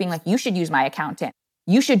resources, being like, you should use my accountant.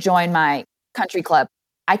 You should join my country club.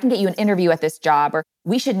 I can get you an interview at this job, or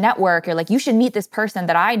we should network, or like, you should meet this person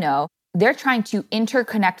that I know. They're trying to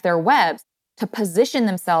interconnect their webs to position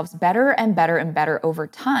themselves better and better and better over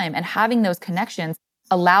time. And having those connections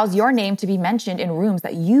allows your name to be mentioned in rooms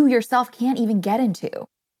that you yourself can't even get into.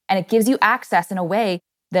 And it gives you access in a way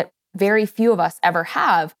that very few of us ever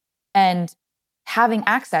have. And having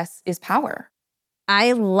access is power.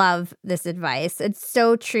 I love this advice. It's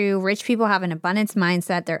so true. Rich people have an abundance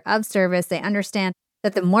mindset. They're of service. They understand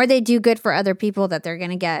that the more they do good for other people, that they're going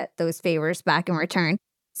to get those favors back in return.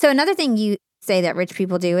 So another thing you say that rich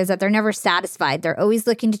people do is that they're never satisfied. They're always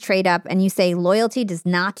looking to trade up. And you say loyalty does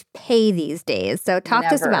not pay these days. So talk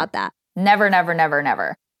to us about that. Never, never, never,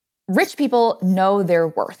 never. Rich people know their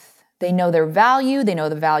worth. They know their value. They know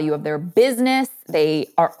the value of their business. They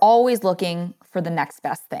are always looking for the next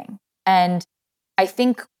best thing. And I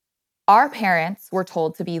think our parents were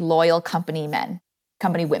told to be loyal company men,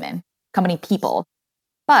 company women, company people.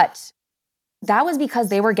 But that was because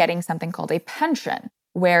they were getting something called a pension,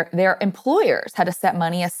 where their employers had to set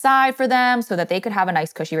money aside for them so that they could have a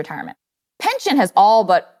nice, cushy retirement. Pension has all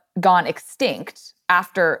but gone extinct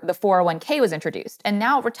after the 401k was introduced. And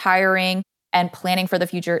now retiring and planning for the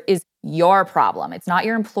future is your problem. It's not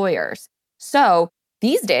your employer's. So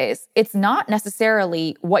these days, it's not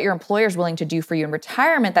necessarily what your employer is willing to do for you in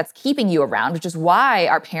retirement that's keeping you around, which is why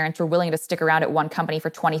our parents were willing to stick around at one company for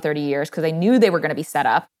 20, 30 years, because they knew they were going to be set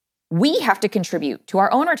up. We have to contribute to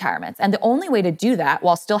our own retirements. And the only way to do that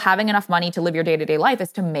while still having enough money to live your day-to-day life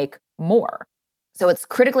is to make more. So it's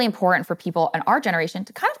critically important for people in our generation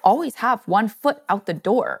to kind of always have one foot out the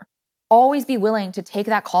door. Always be willing to take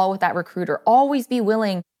that call with that recruiter. Always be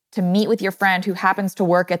willing to meet with your friend who happens to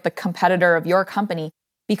work at the competitor of your company,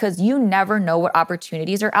 because you never know what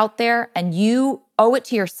opportunities are out there, and you owe it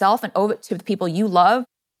to yourself and owe it to the people you love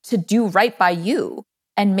to do right by you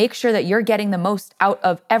and make sure that you're getting the most out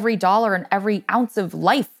of every dollar and every ounce of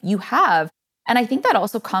life you have. And I think that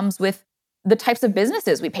also comes with the types of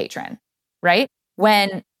businesses we patron, right?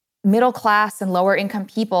 When middle class and lower income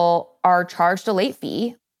people are charged a late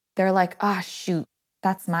fee, they're like, shoot,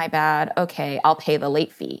 that's my bad. Okay, I'll pay the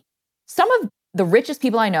late fee. Some of the richest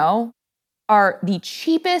people I know are the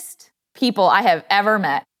cheapest people I have ever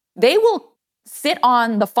met. They will sit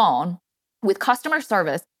on the phone with customer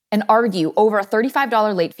service and argue over a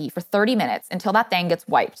 $35 late fee for 30 minutes until that thing gets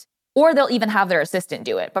wiped. Or they'll even have their assistant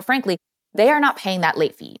do it. But frankly, they are not paying that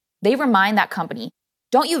late fee. They remind that company,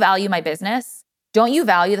 don't you value my business? Don't you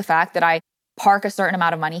value the fact that I park a certain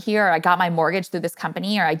amount of money here, or I got my mortgage through this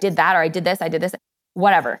company, or I did that, or I did this,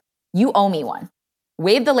 whatever. You owe me one.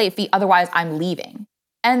 Waive the late fee, otherwise I'm leaving.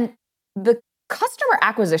 And the customer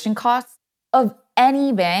acquisition costs of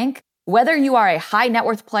any bank, whether you are a high net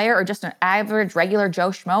worth player or just an average regular Joe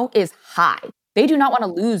Schmo, is high. They do not want to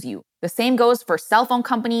lose you. The same goes for cell phone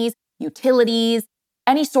companies, utilities,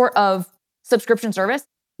 any sort of subscription service.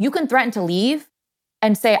 You can threaten to leave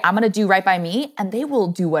and say, I'm going to do right by me, and they will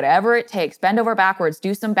do whatever it takes, bend over backwards,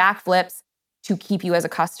 do some backflips to keep you as a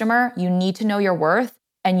customer. You need to know your worth,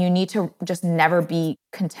 and you need to just never be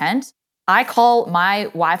content. I call my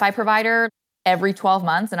Wi-Fi provider every 12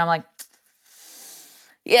 months, and I'm like,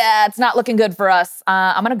 yeah, it's not looking good for us.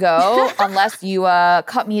 I'm going to go unless you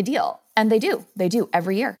cut me a deal. And they do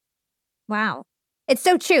every year. Wow. It's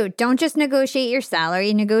so true. Don't just negotiate your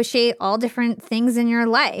salary, negotiate all different things in your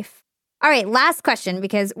life. All right, last question,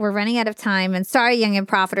 because we're running out of time. And sorry, Young and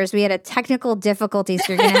Profiters, we had a technical difficulty, so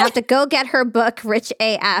you're going to have to go get her book, Rich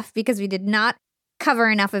AF, because we did not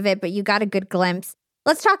cover enough of it, but you got a good glimpse.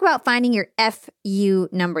 Let's talk about finding your FU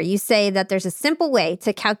number. You say that there's a simple way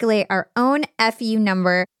to calculate our own FU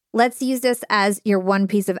number. Let's use this as your one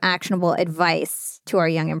piece of actionable advice to our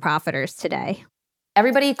Young and Profiters today.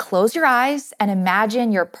 Everybody, close your eyes and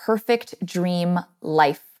imagine your perfect dream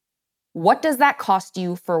life. What does that cost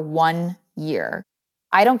you for 1 year?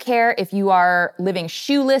 I don't care if you are living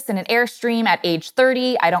shoeless in an Airstream at age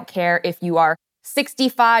 30. I don't care if you are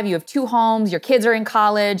 65, you have 2 homes, your kids are in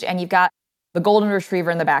college, and you've got the golden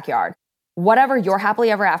retriever in the backyard. Whatever your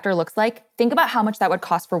happily ever after looks like, think about how much that would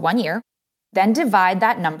cost for 1 year. Then divide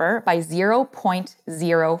that number by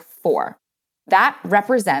 0.04. That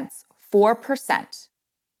represents 4%.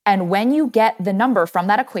 And when you get the number from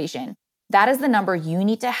that equation, that is the number you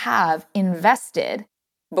need to have invested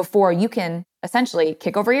before you can essentially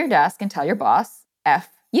kick over your desk and tell your boss, F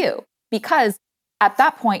you. Because at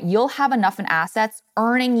that point, you'll have enough in assets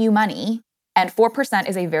earning you money, and 4%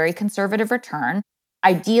 is a very conservative return.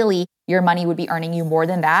 Ideally, your money would be earning you more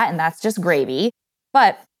than that, and that's just gravy.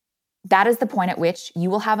 But that is the point at which you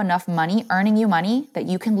will have enough money earning you money that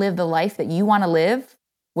you can live the life that you want to live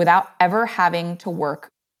without ever having to work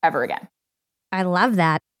ever again. I love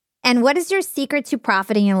that. And what is your secret to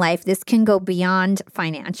profiting in life? This can go beyond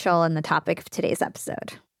financial and the topic of today's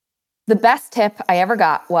episode. The best tip I ever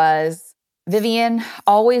got was, Vivian,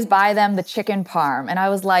 always buy them the chicken parm. And I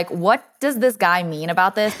was like, what does this guy mean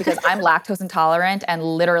about this? Because I'm lactose intolerant and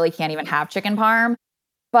literally can't even have chicken parm.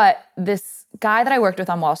 But this guy that I worked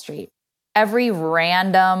with on Wall Street, every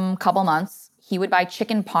random couple months, he would buy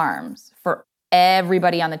chicken parms for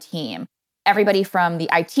everybody on the team. Everybody from the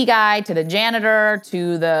IT guy to the janitor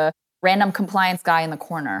to the random compliance guy in the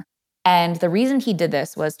corner. And the reason he did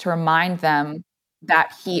this was to remind them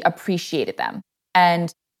that he appreciated them.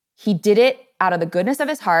 And he did it out of the goodness of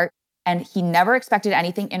his heart, and he never expected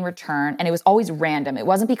anything in return. And it was always random. It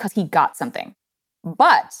wasn't because he got something.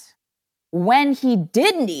 But when he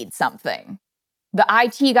did need something, the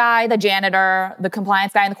IT guy, the janitor, the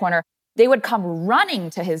compliance guy in the corner, they would come running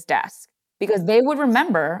to his desk because they would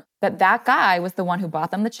remember that that guy was the one who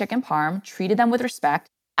bought them the chicken parm, treated them with respect,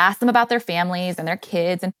 asked them about their families and their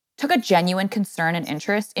kids, and took a genuine concern and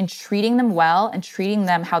interest in treating them well and treating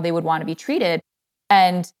them how they would want to be treated.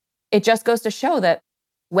 And it just goes to show that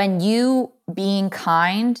when you being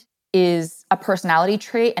kind is a personality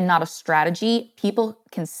trait and not a strategy, people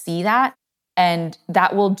can see that, and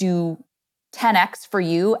that will do 10x for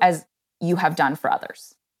you as you have done for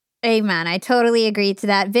others. Amen. I totally agree to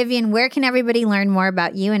that. Vivian, where can everybody learn more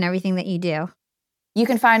about you and everything that you do? You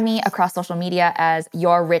can find me across social media as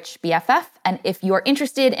Your Rich BFF. And if you're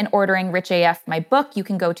interested in ordering Rich AF, my book, you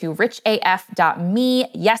can go to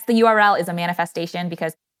richaf.me. Yes, the URL is a manifestation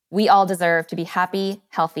because we all deserve to be happy,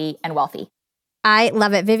 healthy, and wealthy. I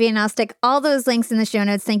love it. Vivian, I'll stick all those links in the show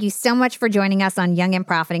notes. Thank you so much for joining us on Young and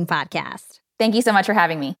Profiting Podcast. Thank you so much for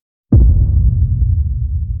having me.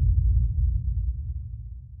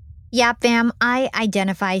 Yap fam, I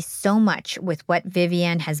identify so much with what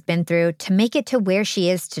Vivian has been through to make it to where she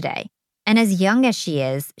is today. And as young as she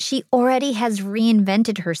is, she already has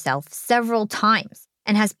reinvented herself several times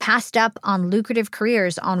and has passed up on lucrative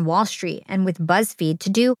careers on Wall Street and with BuzzFeed to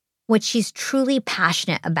do what she's truly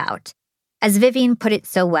passionate about. As Vivian put it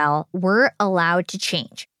so well, we're allowed to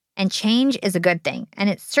change. And change is a good thing. And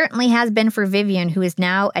it certainly has been for Vivian, who is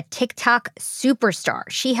now a TikTok superstar.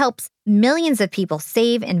 She helps millions of people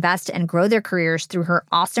save, invest, and grow their careers through her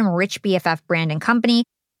awesome Rich BFF brand and company,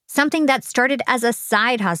 something that started as a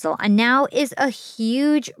side hustle and now is a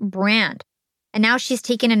huge brand. And now she's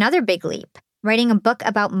taken another big leap, writing a book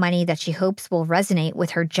about money that she hopes will resonate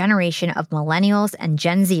with her generation of millennials and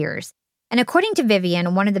Gen Zers. And according to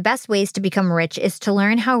Vivian, one of the best ways to become rich is to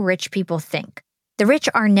learn how rich people think. The rich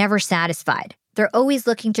are never satisfied. They're always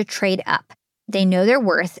looking to trade up. They know their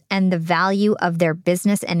worth and the value of their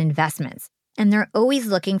business and investments, and they're always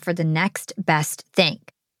looking for the next best thing.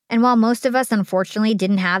 And while most of us unfortunately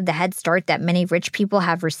didn't have the head start that many rich people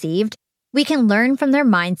have received, we can learn from their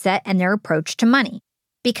mindset and their approach to money.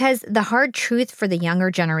 Because the hard truth for the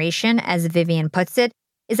younger generation, as Vivian puts it,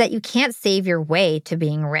 is that you can't save your way to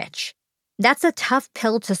being rich. That's a tough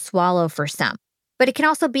pill to swallow for some, but it can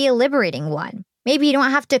also be a liberating one. Maybe you don't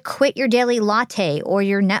have to quit your daily latte or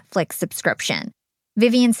your Netflix subscription.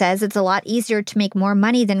 Vivian says it's a lot easier to make more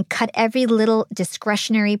money than cut every little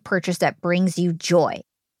discretionary purchase that brings you joy.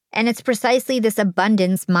 And it's precisely this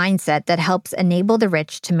abundance mindset that helps enable the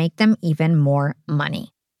rich to make them even more money.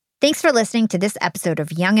 Thanks for listening to this episode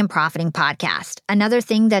of Young and Profiting Podcast. Another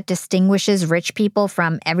thing that distinguishes rich people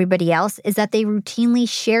from everybody else is that they routinely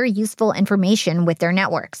share useful information with their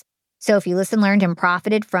networks. So if you listened, learned, and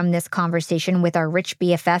profited from this conversation with our rich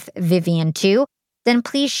BFF, Vivian, too, then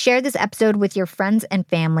please share this episode with your friends and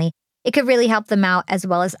family. It could really help them out as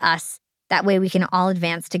well as us. That way we can all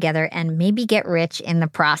advance together and maybe get rich in the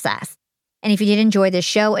process. And if you did enjoy this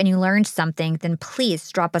show and you learned something, then please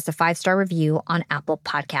drop us a 5-star review on Apple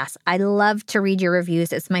Podcasts. I love to read your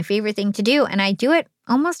reviews. It's my favorite thing to do, and I do it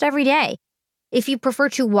almost every day. If you prefer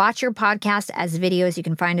to watch your podcast as videos, you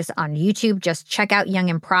can find us on YouTube. Just check out Young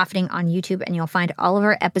and Profiting on YouTube, and you'll find all of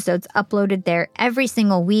our episodes uploaded there every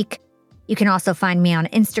single week. You can also find me on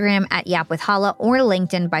Instagram at Yap with Hala or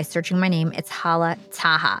LinkedIn by searching my name. It's Hala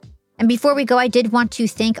Taha. And before we go, I did want to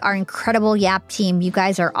thank our incredible Yap team. You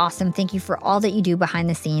guys are awesome. Thank you for all that you do behind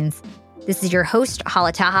the scenes. This is your host,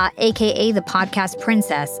 Hala Taha, aka the Podcast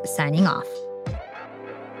Princess, signing off.